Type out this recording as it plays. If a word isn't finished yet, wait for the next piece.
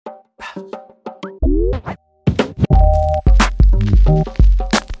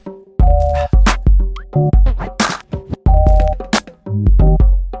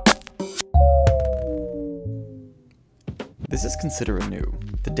Consider Anew,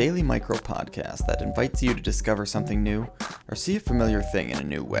 the daily micro podcast that invites you to discover something new or see a familiar thing in a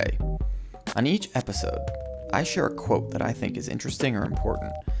new way. On each episode, I share a quote that I think is interesting or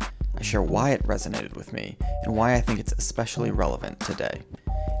important. I share why it resonated with me and why I think it's especially relevant today.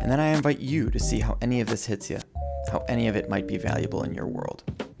 And then I invite you to see how any of this hits you, how any of it might be valuable in your world.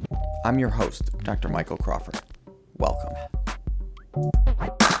 I'm your host, Dr. Michael Crawford. Welcome.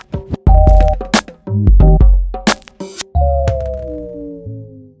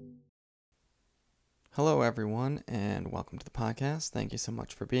 Hello, everyone, and welcome to the podcast. Thank you so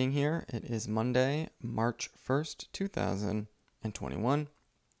much for being here. It is Monday, March 1st, 2021,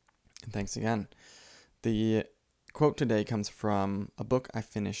 and thanks again. The quote today comes from a book I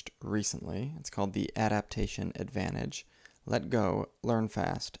finished recently. It's called The Adaptation Advantage: Let Go, Learn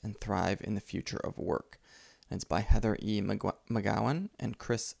Fast, and Thrive in the Future of Work. And it's by Heather E. McGowan and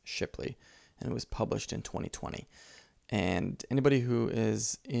Chris Shipley, and it was published in 2020. And anybody who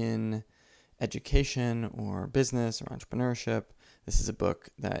is in education or business or entrepreneurship, this is a book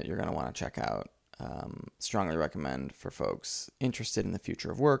that you're going to want to check out. Strongly recommend for folks interested in the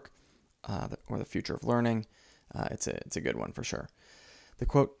future of work or the future of learning. It's a good one for sure. The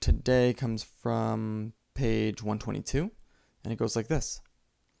quote today comes from page 122, and it goes like this.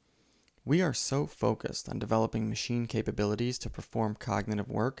 We are so focused on developing machine capabilities to perform cognitive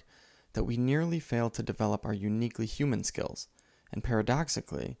work that we nearly fail to develop our uniquely human skills, and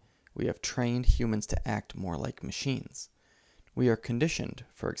paradoxically, we have trained humans to act more like machines. We are conditioned,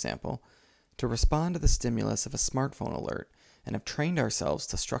 for example, to respond to the stimulus of a smartphone alert and have trained ourselves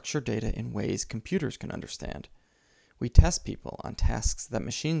to structure data in ways computers can understand. We test people on tasks that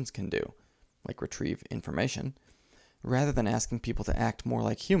machines can do, like retrieve information, rather than asking people to act more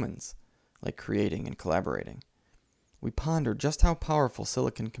like humans, like creating and collaborating. We ponder just how powerful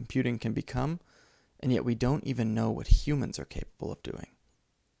silicon computing can become, and yet we don't even know what humans are capable of doing.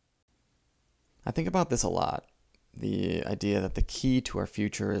 I think about this a lot, the idea that the key to our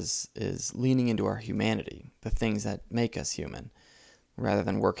future is leaning into our humanity, the things that make us human, rather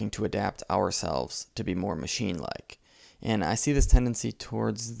than working to adapt ourselves to be more machine-like. And I see this tendency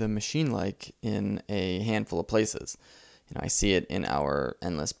towards the machine-like in a handful of places. I see it in our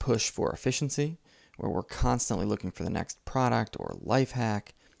endless push for efficiency, where we're constantly looking for the next product or life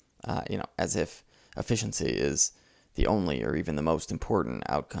hack, as if efficiency is the only or even the most important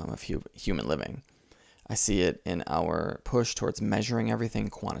outcome of human living. I see it in our push towards measuring everything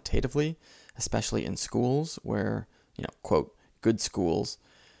quantitatively, especially in schools where, quote, good schools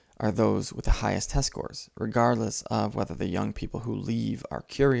are those with the highest test scores, regardless of whether the young people who leave are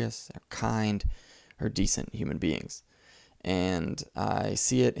curious, are kind, or decent human beings. And I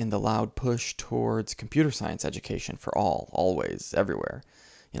see it in the loud push towards computer science education for all, always, everywhere.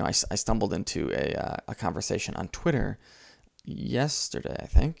 I stumbled into a conversation on Twitter yesterday, I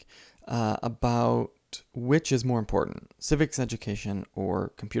think, about which is more important, civics education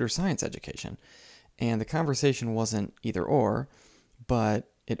or computer science education. And the conversation wasn't either or,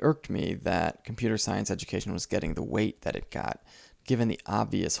 but it irked me that computer science education was getting the weight that it got, given the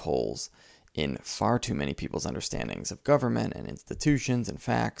obvious holes in far too many people's understandings of government and institutions and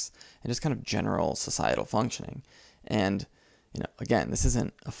facts and just kind of general societal functioning. And again, this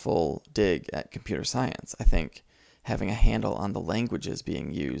isn't a full dig at computer science. I think having a handle on the languages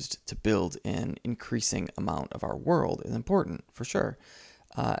being used to build an increasing amount of our world is important, for sure.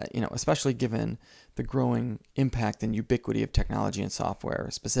 Especially given the growing impact and ubiquity of technology and software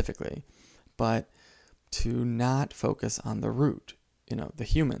specifically. But to not focus on the root, the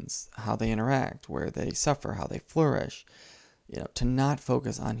humans, how they interact, where they suffer, how they flourish, to not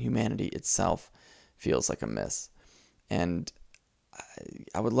focus on humanity itself feels like a miss. And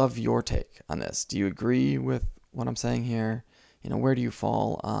I would love your take on this. Do you agree with what I'm saying here? Where do you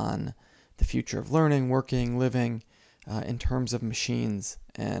fall on the future of learning, working, living, in terms of machines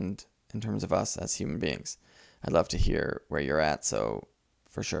and in terms of us as human beings? I'd love to hear where you're at, so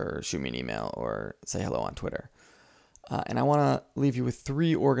for sure shoot me an email or say hello on Twitter. And I want to leave you with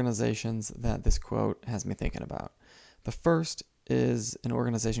 3 organizations that this quote has me thinking about. The first is an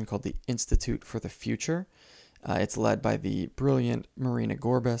organization called the Institute for the Future. It's led by the brilliant Marina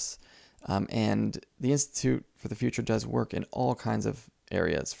Gorbis, and the Institute for the Future does work in all kinds of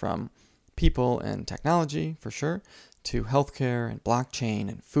areas, from people and technology, for sure, to healthcare and blockchain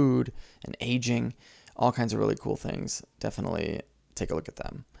and food and aging, all kinds of really cool things. Definitely take a look at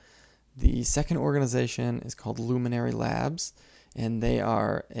them. The second organization is called Luminary Labs, and they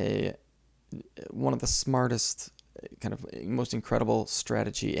are one of the smartest, kind of most incredible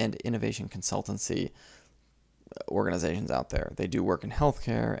strategy and innovation consultancy organizations out there. They do work in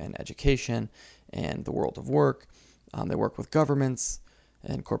healthcare and education and the world of work, They work with governments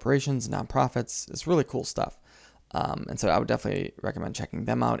and corporations, nonprofits. It's really cool stuff. And so I would definitely recommend checking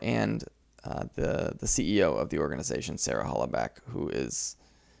them out, and the CEO of the organization, Sarah Hollaback, who is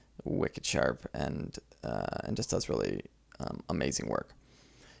wicked sharp and just does really amazing work.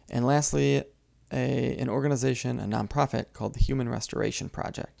 And lastly, an organization, a nonprofit called the Human Restoration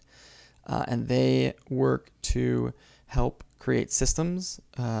Project. And they work to help create systems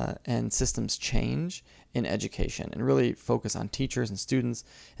and systems change in education, and really focus on teachers and students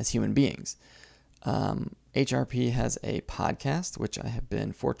as human beings. HRP has a podcast, which I have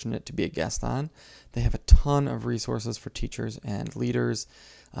been fortunate to be a guest on. They have a ton of resources for teachers and leaders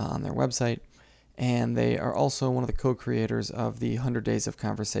on their website. And they are also one of the co-creators of the 100 Days of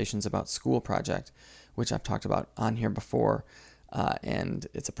Conversations About School project, which I've talked about on here before. And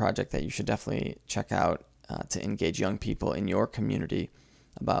it's a project that you should definitely check out to engage young people in your community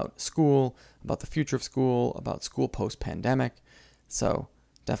about school, about the future of school, about school post-pandemic. So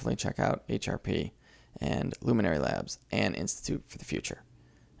definitely check out HRP and Luminary Labs and Institute for the Future.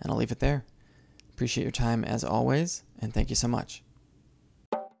 And I'll leave it there. Appreciate your time as always, and thank you so much.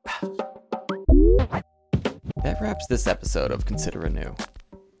 That wraps this episode of Consider Anew.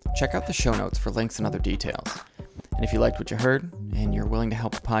 Check out the show notes for links and other details. And if you liked what you heard and you're willing to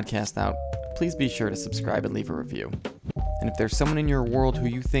help the podcast out, please be sure to subscribe and leave a review. And if there's someone in your world who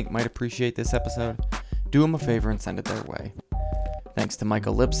you think might appreciate this episode, do them a favor and send it their way. Thanks to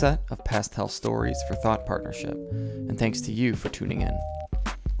Michael Lipset of Pastel Stories for Thought Partnership, and thanks to you for tuning in.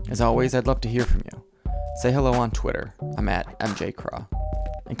 As always, I'd love to hear from you. Say hello on Twitter. I'm at MJCraw.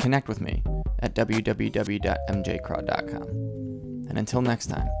 And connect with me at www.mjcraw.com. And until next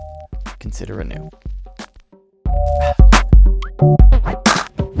time, consider anew.